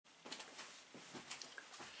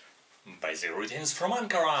Basic greetings from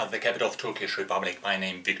Ankara, the capital of Turkish Republic. My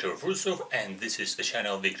name is Viktor Fursov and this is the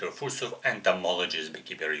channel Viktor Fursov, Entomologist,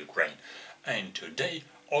 Beekeeper, Ukraine. And today,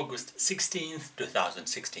 August 16th,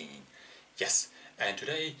 2016. Yes, and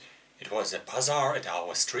today it was a bazaar at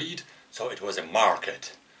our street, so it was a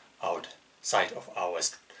market outside of our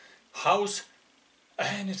house.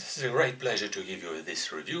 And it is a great pleasure to give you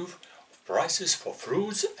this review of prices for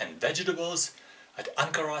fruits and vegetables at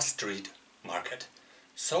Ankara street market.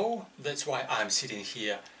 So that's why I'm sitting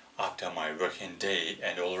here after my working day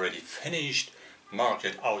and already finished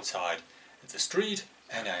market outside at the street,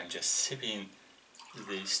 and I'm just sipping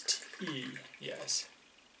this tea. Yes,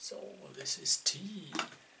 so this is tea,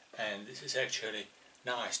 and this is actually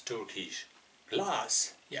nice Turkish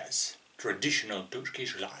glass. Yes, traditional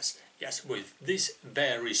Turkish glass. Yes, with this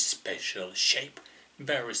very special shape.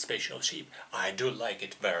 Very special shape. I do like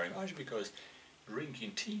it very much because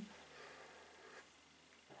drinking tea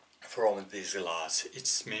from this glass,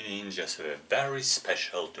 it's meaning just a very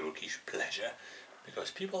special Turkish pleasure,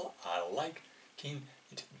 because people are liking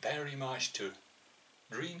it very much to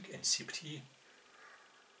drink and sip tea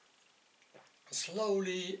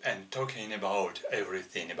slowly and talking about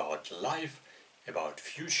everything about life, about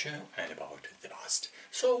future and about the past.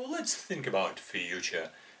 So let's think about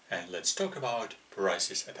future and let's talk about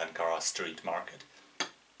prices at Ankara street market.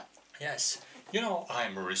 Yes, you know,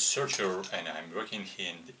 I'm a researcher and I'm working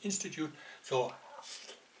here in the institute, so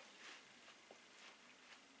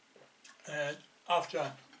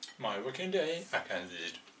after my working day I can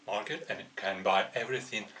visit market and can buy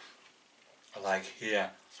everything like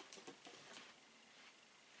here.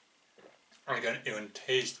 I can even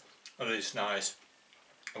taste this nice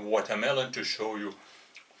watermelon to show you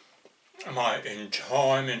my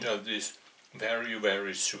enjoyment of this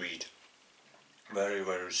very sweet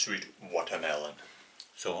watermelon.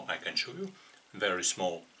 So I can show you very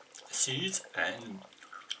small seeds and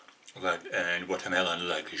watermelon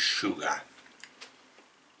like sugar.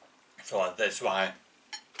 So that's why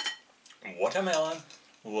watermelon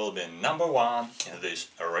will be number one in this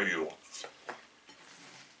review.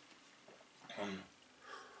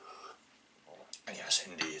 Yes,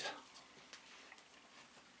 indeed.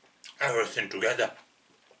 Everything together,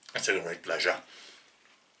 it's a great pleasure.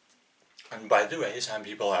 And by the way, some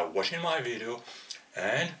people are watching my video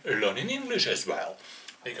and learning English as well,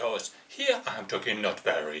 because here I'm talking not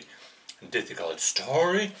very difficult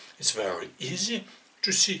story. It's very easy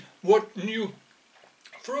to see what new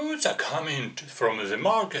fruits are coming from the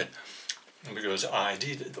market, because I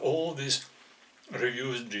did all these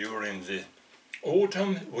reviews during the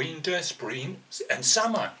autumn, winter, spring and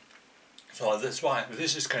summer. So that's why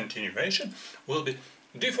this is continuation. Will be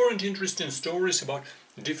different interesting stories about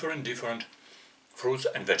different fruits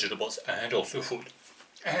and vegetables and also food.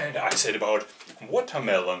 And I said about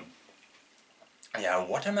watermelon. Yeah,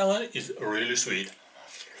 watermelon is really sweet.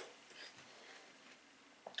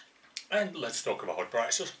 And let's talk about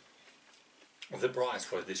prices. The price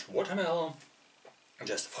for this watermelon,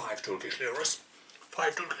 just 5 Turkish liras.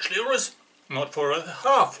 5 Turkish liras, not for a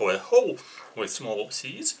half, for a whole, with small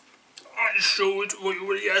seeds. I show it for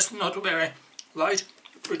you, yes, not very light,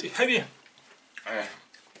 pretty heavy.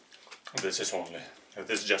 This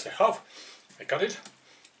is just a half. I cut it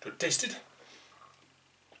to taste it.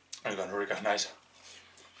 I'm gonna recognize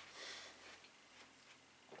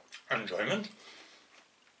enjoyment.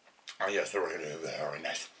 Yes, really very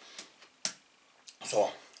nice.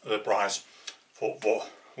 So the price for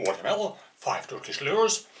watermelon, 5 Turkish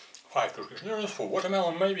liras. 5 Turkish liras for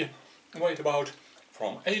watermelon, maybe weight about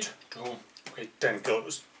from 8 to 10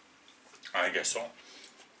 kilos. I guess so.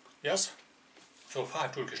 Yes. So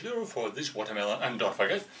 5 Turkish lira for this watermelon, and don't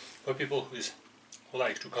forget, for people who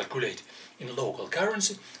like to calculate in local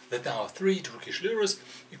currency, that now 3 Turkish liras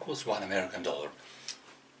equals $1 American.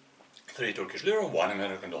 3 Turkish lira, $1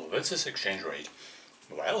 American. That's this exchange rate.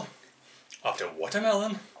 Well, after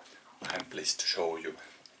watermelon, I'm pleased to show you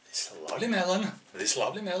this lovely melon,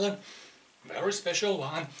 very special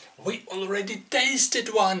one. We already tasted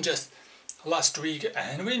one just last week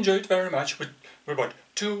and we enjoyed very much. We bought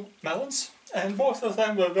 2 melons and both of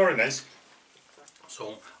them were very nice.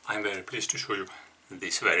 So I'm very pleased to show you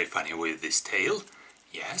this very funny with this tail.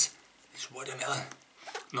 Yes, this watermelon,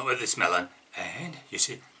 not with this melon. And you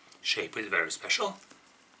see, shape is very special,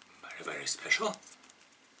 very special.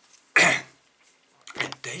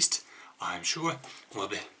 And taste, I'm sure, will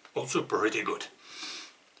be also pretty good,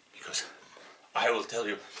 because I will tell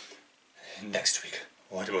you next week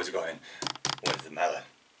what was going with the melon.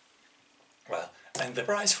 Well, and the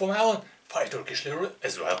price for melon, 5 Turkish lira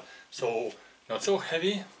as well. So not so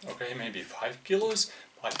heavy, okay, maybe 5 kilos,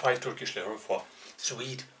 but 5 Turkish lira for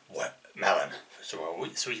sweet melon, so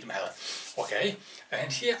sweet melon. Okay,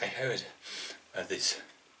 and here I have this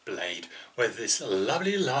plate with this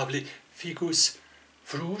lovely ficus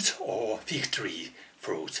fruits or fig tree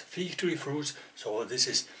fruits. So this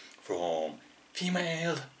is from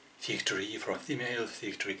female fig tree.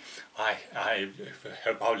 I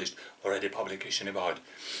have published already publication about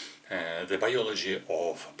the biology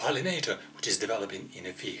of pollinator, which is developing in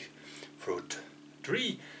a fig fruit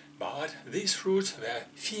tree. But these fruits were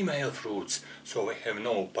female fruits, so we have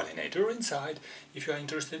no pollinator inside. If you are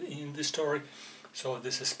interested in this story, so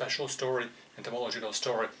this is a special story, entomological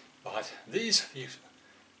story. But these figs,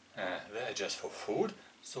 they're just for food.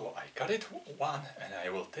 So I cut it one and I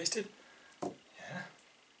will taste it. Yeah.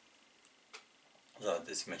 So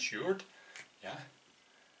this matured. Yeah.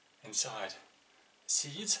 Inside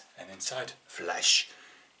seeds and inside flesh.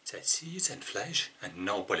 Inside seeds and flesh and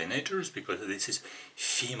no pollinators because this is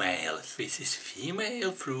female. This is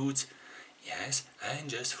female fruits. Yes, and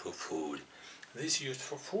just for food. This is used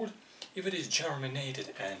for food if it is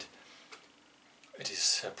germinated and it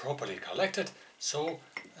is properly collected. So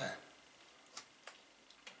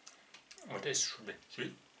this should be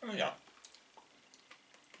sweet. Oh, yeah.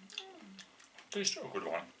 Taste a good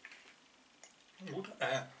one. Good.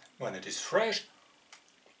 When it is fresh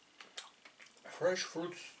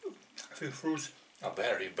fruits are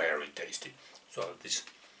very tasty. So this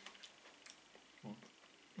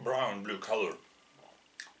brown blue color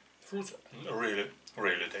fruits are really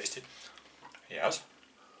tasty. Yes.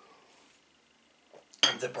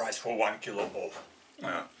 And the price for 1 kilo of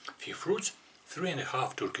fig fruits,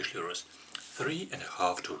 3.5 Turkish liras.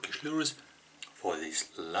 3.5 Turkish liras for these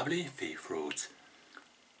lovely fig fruits.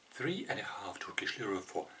 3.5 Turkish lira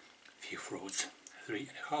for fig fruits.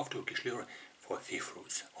 3.5 Turkish lira for fig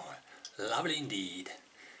fruits. Oh, lovely indeed.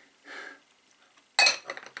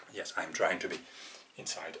 Yes, I'm trying to be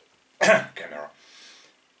inside camera.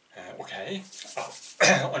 Okay.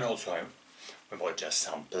 And also I bought just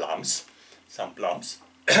some plums.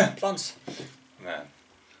 Plums.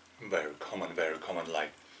 Very common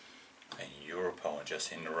like in Europe or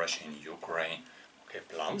just in Russia, in Ukraine. Okay,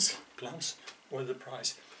 plums with the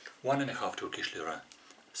price 1.5 Turkish lira.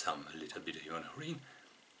 Some little bit even green.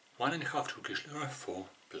 1.5 Turkish lira for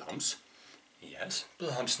plums. Yes,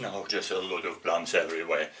 plums now, just a lot of plums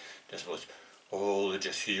everywhere. Just was all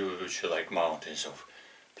just huge like mountains of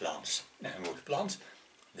plums. And with plums,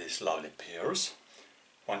 these lovely pears.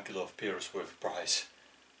 1 kilo of pears with price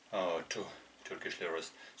 2 Turkish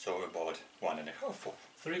liras. So we bought 1.5 for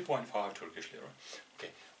 3.5 Turkish lira.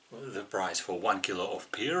 Okay, well, the price for 1 kilo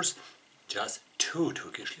of pears, just 2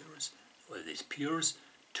 Turkish liras. For these pears,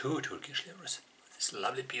 2 Turkish liras. This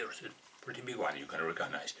lovely pears, a pretty big one, you can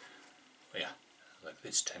recognize. Oh, yeah, like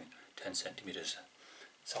this 10 centimeters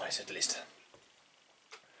size at least.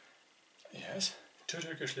 Yes, 2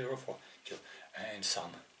 Turkish lira for kilo. And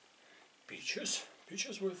some peaches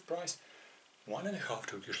with price 1.5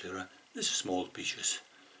 Turkish lira. This is small peaches.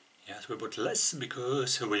 Yes, we bought less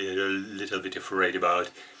because we're a little bit afraid about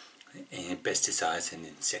pesticides and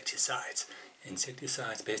insecticides.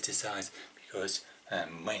 Pesticides, because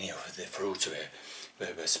many of the fruits were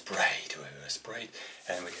sprayed,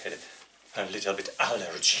 and we had a little bit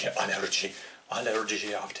allergy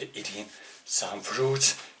after eating some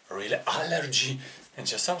fruits. Really allergy, and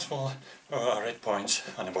just some small red points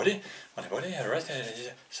on the body, red,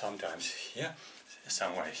 sometimes here,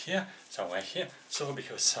 somewhere here. So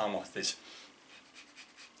because some of these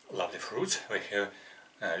lovely fruits we have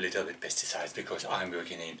a little bit pesticides, because I'm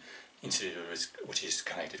working in institute which is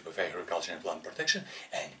connected with agriculture and plant protection,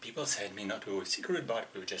 and people said me not to secret, but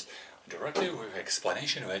we just directly with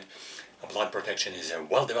explanation that plant protection is a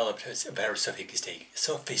well developed, very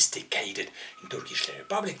sophisticated in Turkish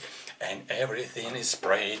Republic, and everything is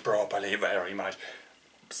sprayed properly, very much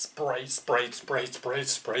sprayed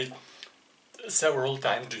several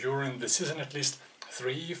times during the season, at least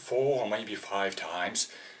 3, 4, or maybe 5 times.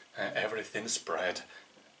 Everything spread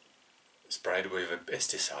with a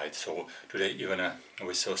pesticide. So today even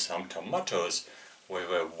we saw some tomatoes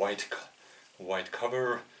with a white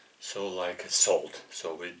cover, so like salt.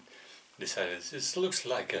 So we decided this looks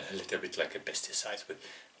like a little bit like a pesticide, but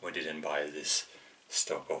we didn't buy this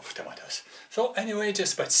stock of tomatoes. So anyway,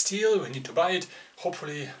 but still we need to buy it.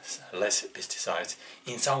 Hopefully less pesticides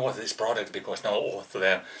in some of these products, because now all of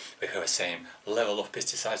them we have the same level of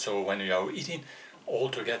pesticides. So when you are eating all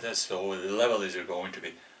together, so the level is going to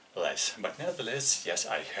be less. But nevertheless, yes,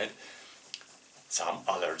 I had some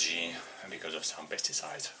allergy because of some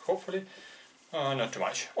pesticides. Hopefully not too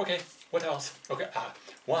much. Okay, what else? Okay,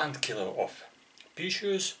 1 kilo of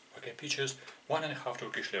peaches. Okay, peaches, 1.5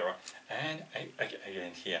 Turkish lira. And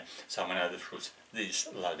again here, some other fruits. These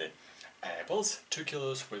lovely apples, 2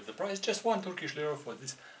 kilos with the price, just 1 Turkish lira for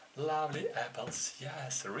these lovely apples.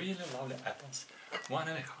 Yes, really lovely apples.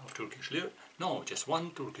 1.5 Turkish lira. No, just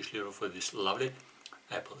 1 Turkish lira for these lovely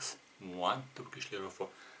apples. 1 Turkish lira for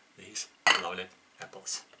these lovely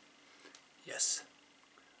apples. Yes,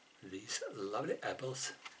 these lovely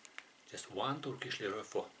apples. Just 1 Turkish lira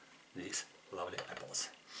for these lovely apples.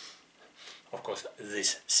 Of course,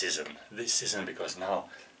 this season, because now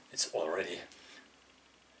it's already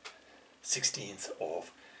 16th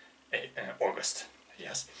of August.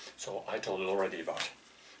 Yes, so I told you already about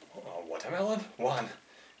watermelon. One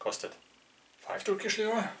costed 5 Turkish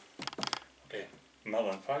lira. Okay,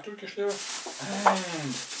 melon 5 Turkish lira.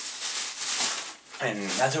 And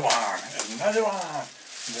another one.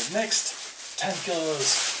 The next 10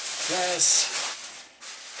 kilos. Yes,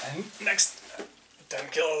 and next 10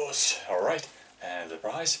 kilos. Alright, and the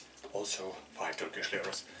price also 5 Turkish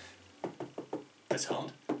liras. The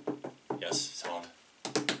sound? Yes, sound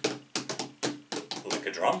like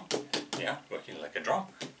a drum. Yeah, working like a drum.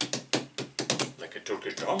 Like a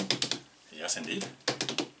Turkish drum. Yes, indeed.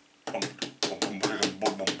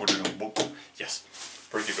 Yes,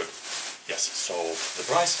 pretty good. Yes, so the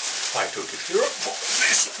price 5 Turkish lira for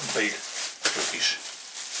this big Turkish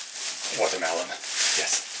watermelon.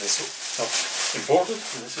 Yes, this is not imported.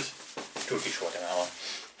 This is Turkish watermelon.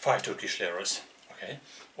 5 Turkish liras. Okay.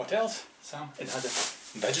 What else? Some other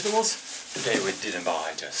vegetables. Today we didn't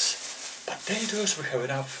buy just potatoes. We have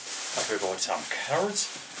enough. But we bought some carrots.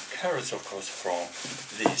 Carrots, of course, from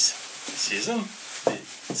this season.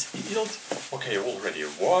 It's yield. Okay, already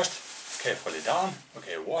washed. Carefully done.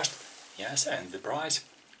 Okay, washed. Yes, and the price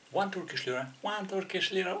 1 Turkish lira. 1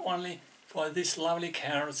 Turkish lira only for these lovely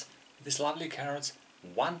carrots. These lovely carrots.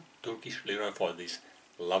 1 Turkish lira for these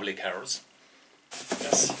lovely carrots.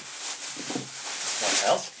 Yes. What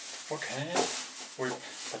else? Okay. With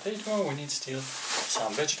potato we need still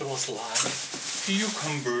some vegetables like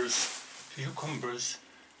cucumbers. Cucumbers.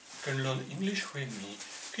 You can learn English with me.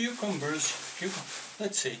 Cucumbers.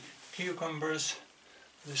 Let's see. Cucumbers.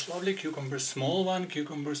 This lovely cucumbers. Small one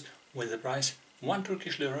cucumbers with the price 1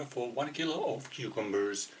 Turkish lira for 1 kilo of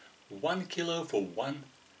cucumbers. 1 kilo for 1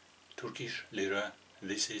 Turkish lira.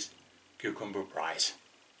 This is cucumber price.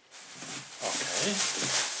 Okay,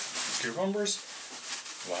 cucumbers.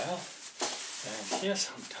 Well, and here's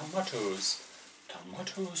some tomatoes.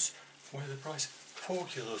 Tomatoes with the price 4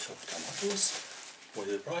 kilos of tomatoes with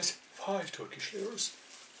the price 5 Turkish liras.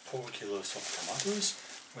 4 kilos of tomatoes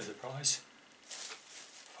with the price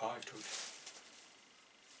 5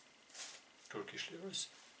 Turkish liras.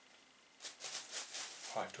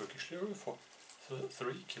 5 Turkish lira for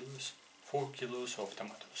 3 kilos. 4 kilos of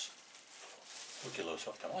tomatoes. 4 kilos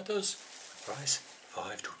of tomatoes. Price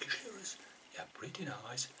 5 Turkish liras. Yeah, pretty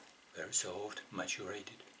nice. Very soft, mature,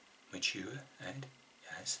 and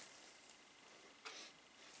yes.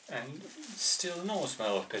 And still no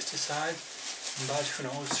smell of pesticide, but who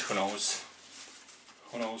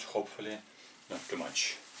knows, hopefully not too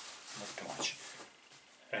much.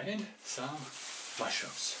 And some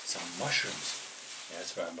mushrooms.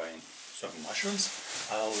 Yes, we're buying some mushrooms.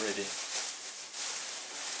 I already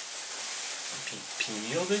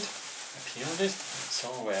peeled it, so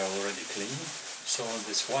we're already clean. So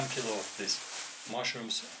this 1 kilo of these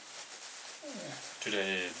mushrooms,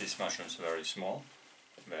 today these mushrooms are very small,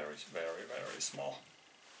 very small.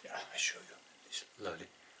 Yeah, I show you. This lovely.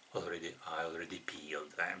 I already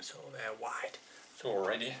peeled them, so they're white. So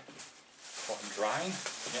ready for drying.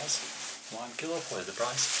 Yes, 1 kilo for the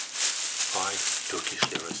price 5 Turkish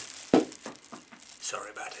liras.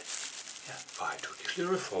 Sorry about it. Yeah, 5 Turkish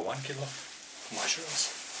liras for 1 kilo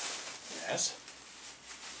mushrooms. Yes.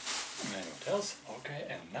 And what else? Okay,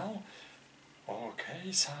 and now,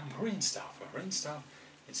 okay, some green stuff. Green stuff,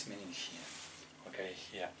 it's meaning here. Okay,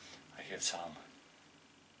 here I have some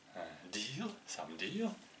dill,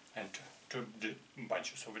 and two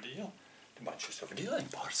bunches of dill,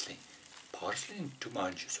 and parsley. Parsley and 2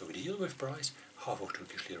 bunches of dill with price half of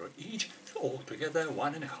Turkish lira each, so altogether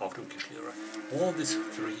 1.5 Turkish lira. All these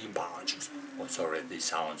 3 bunches. Oh, sorry, this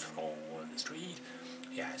sounds from the street.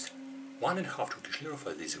 Yes, 1.5 Turkish lira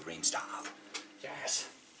for this green stuff. Yes.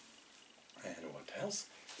 And what else?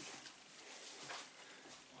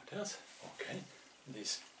 Okay,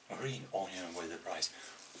 this green onion with the price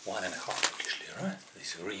 1.5 Turkish lira.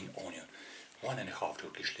 This green onion, 1.5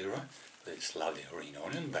 Turkish lira. This lovely green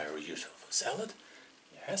onion, very useful for salad.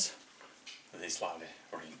 Yes. This lovely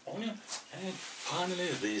green onion. And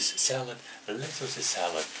finally this salad, lettuce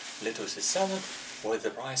salad with the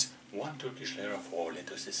price 1 Turkish lira for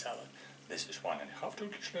lettuce salad. this is 1.5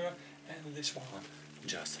 Turkish lira, and this one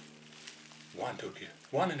just 1.5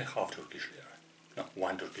 Turkish lira. No,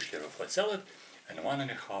 1 Turkish lira for salad, and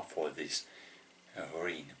 1.5 for this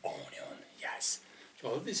green onion. Yes.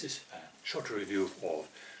 So this is a short review of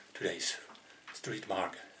today's street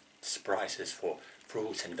market prices for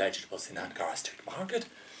fruits and vegetables in Ankara street market.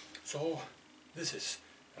 So this is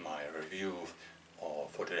my review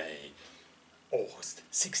for today, August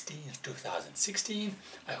 16th, 2016.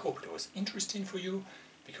 I hope it was interesting for you,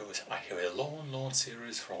 because I have a long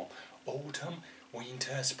series from autumn,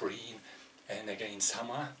 winter, spring, and again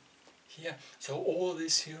summer here. So all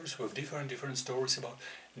these series with different stories about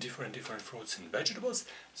different fruits and vegetables.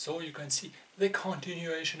 So you can see the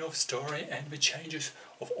continuation of story and the changes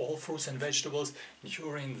of all fruits and vegetables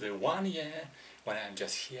during the 1 year when I'm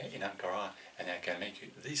just here in Ankara, and I can make you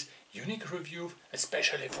this unique review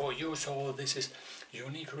especially for you. So this is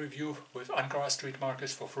unique review with Ankara street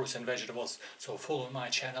markets for fruits and vegetables. So follow my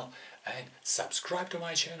channel and subscribe to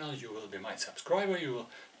my channel. You will be my subscriber. You will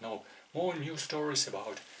know more new stories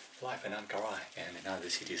about life in Ankara and in other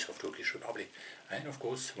cities of Turkish Republic, and of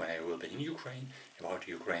course when I will be in Ukraine, about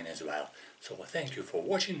Ukraine as well. So thank you for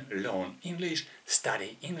watching. Learn English,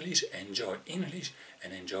 study English, enjoy English,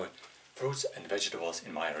 and enjoy fruits and vegetables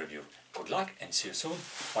in my review. Good luck and see you soon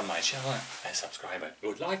on my channel as subscriber.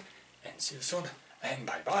 Good luck and see you soon, and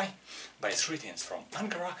bye bye. Best greetings from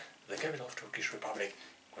Ankara, the capital of Turkish Republic.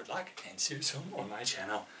 Good luck and see you soon on my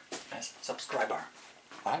channel as subscriber.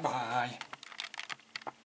 Bye bye.